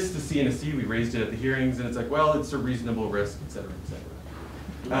 This, the CNSC, we raised it at the hearings, and it's like, well, it's a reasonable risk, et cetera, et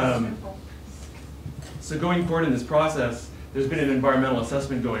cetera. So going forward in this process, there's been an environmental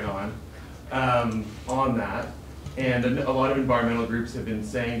assessment going on that, and a lot of environmental groups have been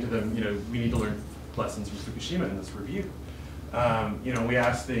saying to them, you know, we need to learn lessons from Fukushima in this review. You know, we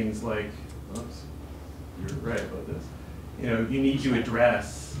asked things like, oops, you're right about this. You know, you need to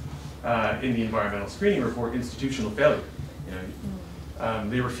address in the environmental screening report institutional failure. You know,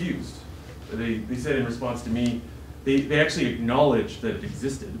 they refused. They said in response to me, they actually acknowledged that it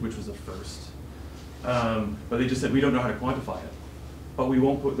existed, which was a first. But they just said, we don't know how to quantify it. But we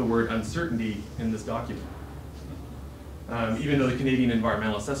won't put the word uncertainty in this document. Even though the Canadian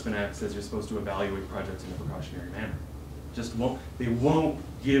Environmental Assessment Act says you're supposed to evaluate projects in a precautionary manner. Just won't, they won't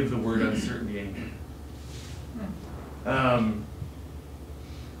give the word uncertainty anything.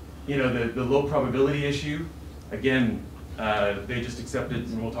 You know, the low probability issue, again, they just accepted,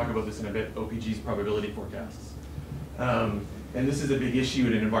 and we'll talk about this in a bit, OPG's probability forecasts. And this is a big issue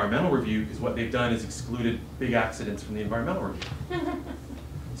in an environmental review because what they've done is excluded big accidents from the environmental review.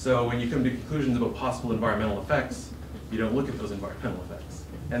 So when you come to conclusions about possible environmental effects, you don't look at those environmental effects.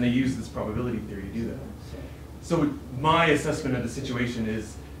 And they use this probability theory to do that. So my assessment of the situation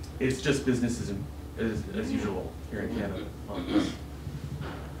is it's just business as usual here in Canada.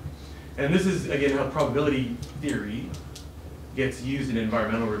 And this is, again, how probability theory gets used in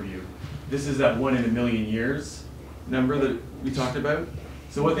environmental review. This is that 1 in a million years number that we talked about.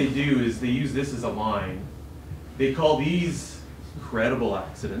 So what they do is they use this as a line. They call these credible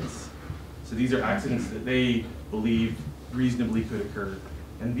accidents. So these are accidents that they believe reasonably could occur,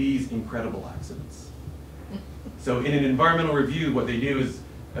 and these incredible accidents. So in an environmental review, what they do is,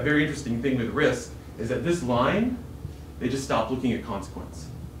 a very interesting thing with risk, is that this line, they just stop looking at consequence.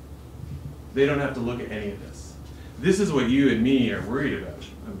 They don't have to look at any of this. This is what you and me are worried about,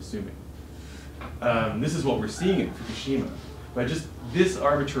 I'm assuming. This is what we're seeing at Fukushima. But just this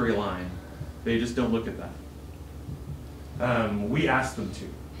arbitrary line, they just don't look at that. We asked them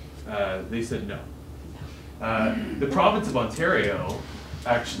to. They said no. The province of Ontario,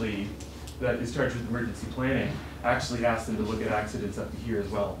 actually, that is charged with emergency planning, actually asked them to look at accidents up to here as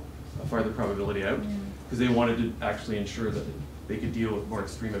well, farther probability out, because they wanted to actually ensure that they could deal with more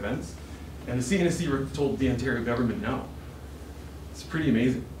extreme events. And the CNSC told the Ontario government no. It's pretty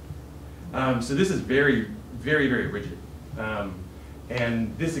amazing. So this is very, very, very rigid.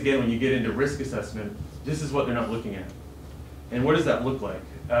 And this, again, when you get into risk assessment, this is what they're not looking at. And what does that look like?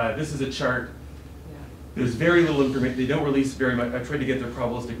 This is a chart. There's very little information. They don't release very much. I tried to get their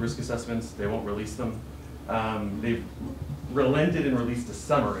probabilistic risk assessments. They won't release them. They've relented and released a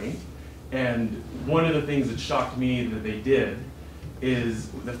summary. And one of the things that shocked me that they did is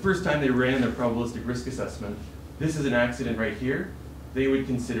the first time they ran their probabilistic risk assessment, this is an accident right here, they would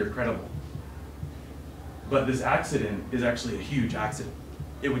consider credible. But this accident is actually a huge accident.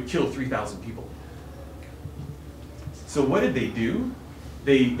 It would kill 3,000 people. So what did they do?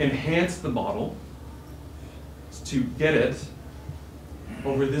 They enhanced the model to get it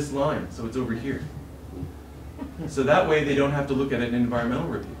over this line, so it's over here. So that way they don't have to look at it in environmental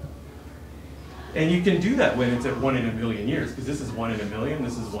review. And you can do that when it's at 1 in a million years, because this is 1 in a million,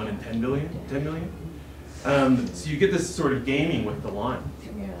 this is 1 in 10 million. So you get this sort of gaming with the line.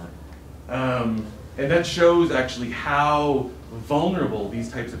 And that shows actually how vulnerable these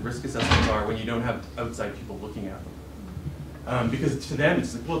types of risk assessments are when you don't have outside people looking at them. Because to them,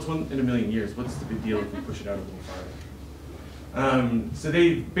 it's like, well, it's 1 in a million years. What's the big deal if we push it out a little farther? So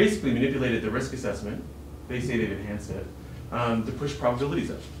they basically manipulated the risk assessment. They say they've enhanced it to push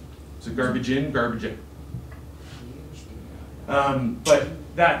probabilities up. So garbage in, garbage in. But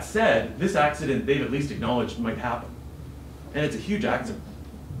that said, this accident they've at least acknowledged might happen. And it's a huge accident.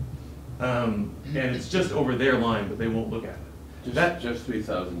 And it's just over their line, but they won't look at it. Just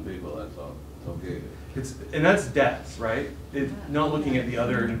 3,000 people, that's all. Okay. And that's deaths, right? Not looking at the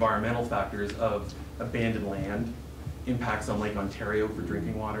other environmental factors of abandoned land impacts on Lake Ontario for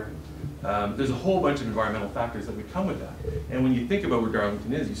drinking water. There's a whole bunch of environmental factors that would come with that. And when you think about where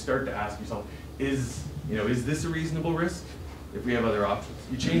Darlington is, you start to ask yourself, is this a reasonable risk if we have other options?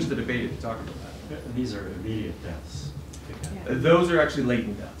 You change the debate if you talk about that. And these are immediate deaths. Yeah. Those are actually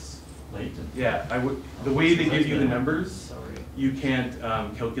latent deaths. Latent. Yeah, the way they give you the Okay. numbers, Sorry. you can't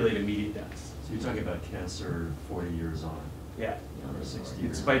calculate immediate deaths. So you're talking about cancer 40 years on, Yeah. or 60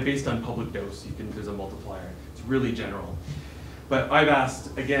 It's years. based on public dose. There's a multiplier. It's really general. But I've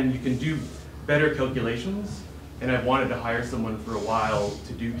asked, again, you can do better calculations, and I've wanted to hire someone for a while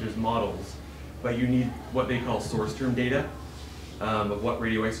to do these models, but you need what they call source term data of what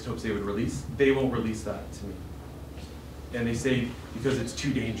radioisotopes they would release. They won't release that to me. And they say because it's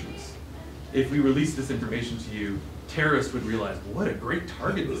too dangerous. If we release this information to you, terrorists would realize, what a great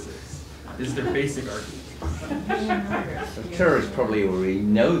target this is their basic argument. The terrorists probably already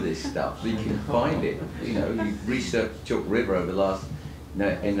know this stuff. They can find it. You research Chalk River over the last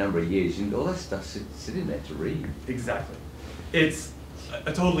a number of years, and all that stuff's sitting there to read. Exactly. It's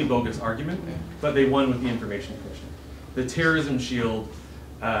a totally bogus argument, but they won with the Information Commission. The terrorism shield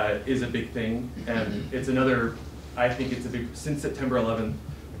is a big thing, and it's another, I think it's a big, since September 11th,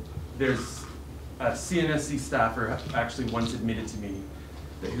 there's a CNSC staffer actually once admitted to me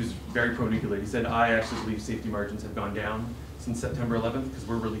who's very pro-nuclear. He said, I actually believe safety margins have gone down since September 11th because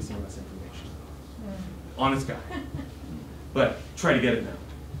we're releasing less information. Honest guy. But try to get it now.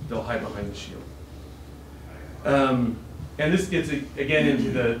 They'll hide behind the shield. And this gets, again, into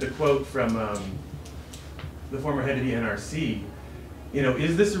the quote from the former head of the NRC.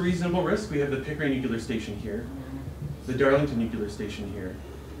 Is this a reasonable risk? We have the Pickering Nuclear Station here, the Darlington Nuclear Station here.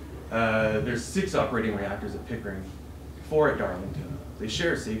 There's 6 operating reactors at Pickering, 4 at Darlington. They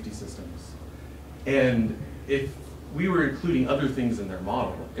share safety systems. And if we were including other things in their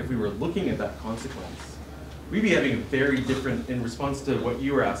model, if we were looking at that consequence, we'd be having a very different, in response to what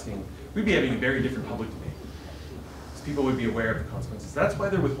you were asking, we'd be having a very different public debate. Because people would be aware of the consequences. That's why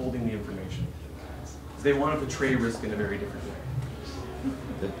they're withholding the information. Because they want to portray risk in a very different way.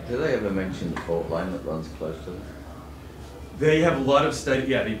 Do they ever mention the fault line that runs close to them? They have a lot of study,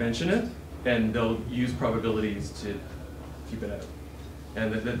 yeah, they mention it, and they'll use probabilities to keep it out.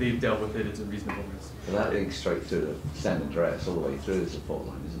 And that they've dealt with it, it's a reasonable risk. So that links straight through to San Andreas all the way through as a fault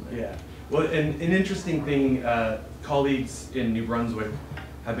line, isn't it? Yeah. Well, and an interesting thing, colleagues in New Brunswick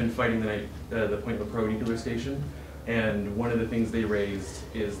have been fighting the Point Lepreau nuclear station, and one of the things they raised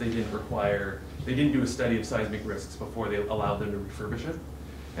is they didn't do a study of seismic risks before they allowed them to refurbish it,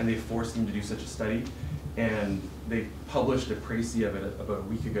 and they forced them to do such a study, and they published a précis of it about a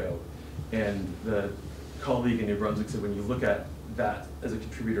week ago, and the colleague in New Brunswick said when you look at that as a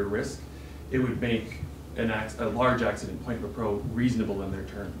contributor risk, it would make a large accident, Point Lepreau, reasonable in their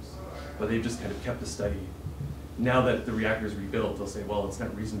terms. But they've just kind of kept the study. Now that the reactor is rebuilt, they'll say, well, it's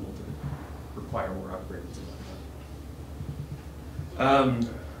not reasonable to require more upgrades and whatnot.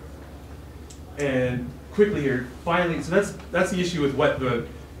 And quickly here, finally, so that's the issue with what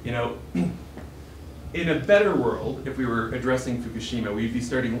in a better world, if we were addressing Fukushima, we'd be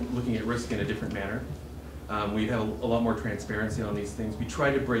starting looking at risk in a different manner. We'd have a lot more transparency on these things. We try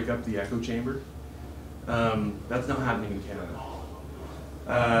to break up the echo chamber. That's not happening in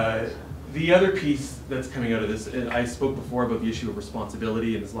Canada. The other piece that's coming out of this, and I spoke before about the issue of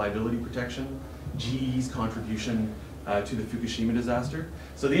responsibility and this liability protection, GE's contribution to the Fukushima disaster.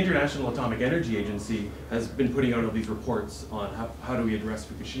 So the International Atomic Energy Agency has been putting out all these reports on how do we address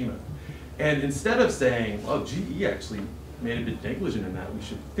Fukushima. And instead of saying, well, GE actually made a bit negligent in that, we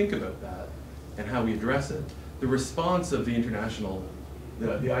should think about that and how we address it, the response of the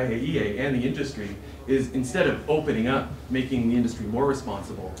IAEA and the industry is instead of opening up, making the industry more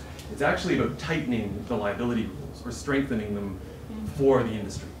responsible, it's actually about tightening the liability rules or strengthening them for the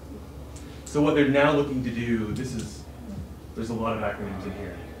industry. So what they're now looking to do, there's a lot of acronyms in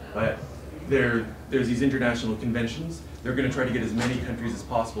here, but there's these international conventions. They're going to try to get as many countries as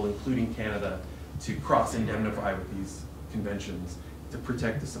possible, including Canada, to cross-indemnify with these conventions to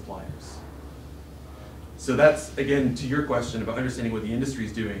protect the suppliers. So that's, again, to your question about understanding what the industry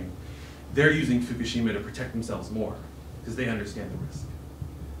is doing, they're using Fukushima to protect themselves more because they understand the risk.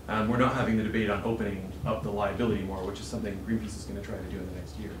 We're not having the debate on opening up the liability more, which is something Greenpeace is going to try to do in the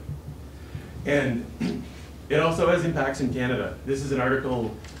next year. And it also has impacts in Canada. This is an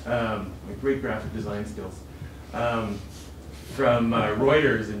article, my great graphic design skills, from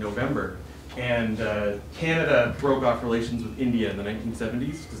Reuters in November. And Canada broke off relations with India in the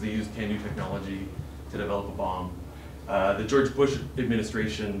 1970s because they used CANDU technology to develop a bomb. The George Bush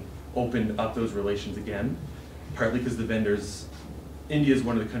administration opened up those relations again, partly because the vendors India is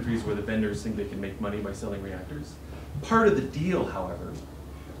one of the countries where the vendors think they can make money by selling reactors. Part of the deal, however,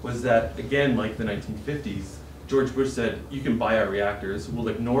 was that, again, like the 1950s, George Bush said, you can buy our reactors, we'll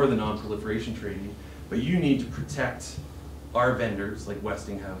ignore the non-proliferation treaty, but you need to protect our vendors, like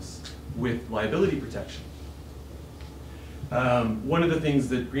Westinghouse, with liability protection. One of the things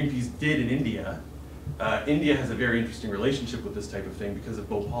that Greenpeace did in India, India has a very interesting relationship with this type of thing because of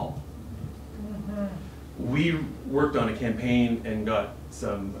Bhopal. We worked on a campaign and got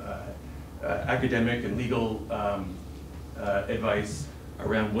some academic and legal advice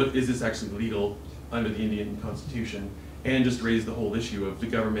around what is this actually legal under the Indian Constitution, and just raised the whole issue of the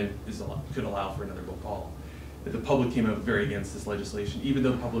government could allow for another Bhopal. But the public came out very against this legislation, even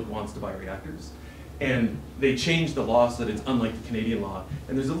though the public wants to buy reactors. And they changed the law so that it's unlike the Canadian law.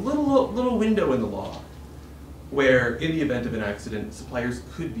 And there's a little window in the law where, in the event of an accident, suppliers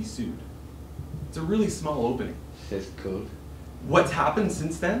could be sued. It's a really small opening. Says could. What's happened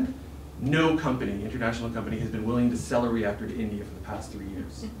since then? No company, international company, has been willing to sell a reactor to India for the past 3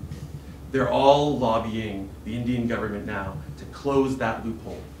 years. They're all lobbying the Indian government now to close that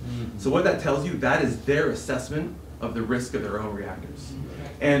loophole. So what that tells you, that is their assessment of the risk of their own reactors.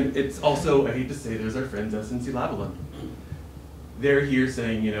 And it's also, I hate to say, there's our friends Stensil. They're here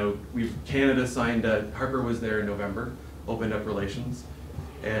saying, you know, Canada signed, Harper was there in November, opened up relations,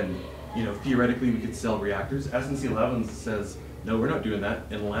 and you know, theoretically we could sell reactors. Stensil says, no, we're not doing that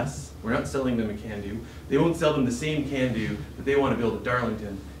unless, we're not selling them a CANDU. They won't sell them the same CANDU that they want to build at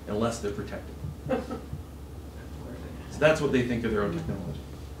Darlington unless they're protected. So that's what they think of their own technology.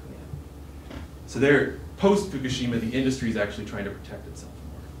 So they're, post-Fukushima, the industry is actually trying to protect itself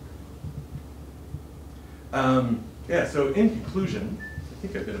more. Yeah, so in conclusion, I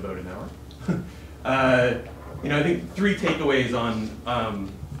think I've been about an hour. You know, I think 3 takeaways on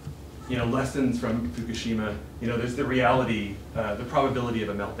you know, lessons from Fukushima. You know, there's the reality, the probability of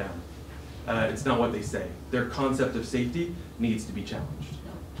a meltdown. It's not what they say. Their concept of safety needs to be challenged.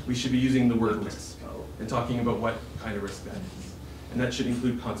 We should be using the word risk and talking about what kind of risk that is. And that should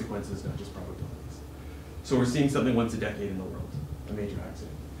include consequences, not just probabilities. So we're seeing something once a decade in the world, a major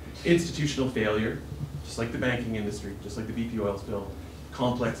accident. Institutional failure, just like the banking industry, just like the BP oil spill,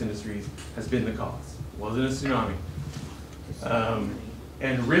 complex industries has been the cause. It wasn't a tsunami.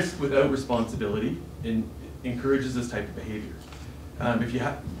 And risk without responsibility encourages this type of behavior. If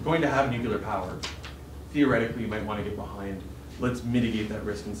you're going to have nuclear power, theoretically you might want to get behind, let's mitigate that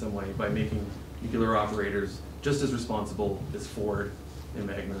risk in some way by making nuclear operators just as responsible as Ford and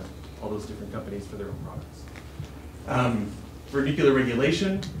Magna, all those different companies for their own products. For nuclear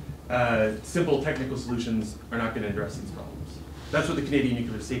regulation, simple technical solutions are not going to address these problems. That's what the Canadian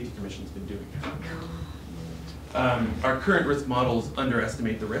Nuclear Safety Commission has been doing. Our current risk models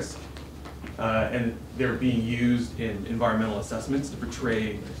underestimate the risk, and they're being used in environmental assessments to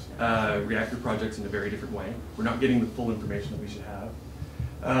portray reactor projects in a very different way. We're not getting the full information that we should have.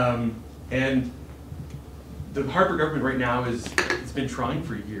 And the Harper government right now it's been trying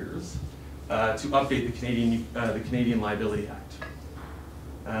for years to update the Canadian Liability Act.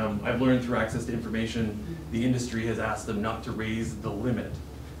 I've learned through access to information, the industry has asked them not to raise the limit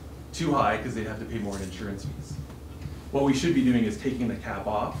too high because they'd have to pay more in insurance fees. What we should be doing is taking the cap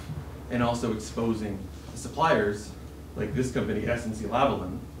off and also exposing the suppliers, like this company,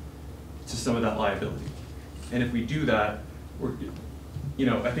 Stensil, to some of that liability. And if we do that,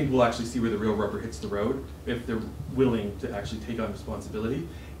 I think we'll actually see where the real rubber hits the road if they're willing to actually take on responsibility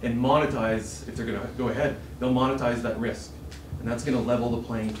and monetize, if they're going to go ahead, they'll monetize that risk. And that's going to level the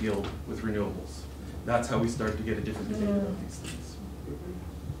playing field with renewables. That's how we start to get a different debate about these things.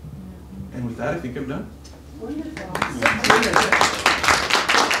 And with that, I think I'm done. Wonderful.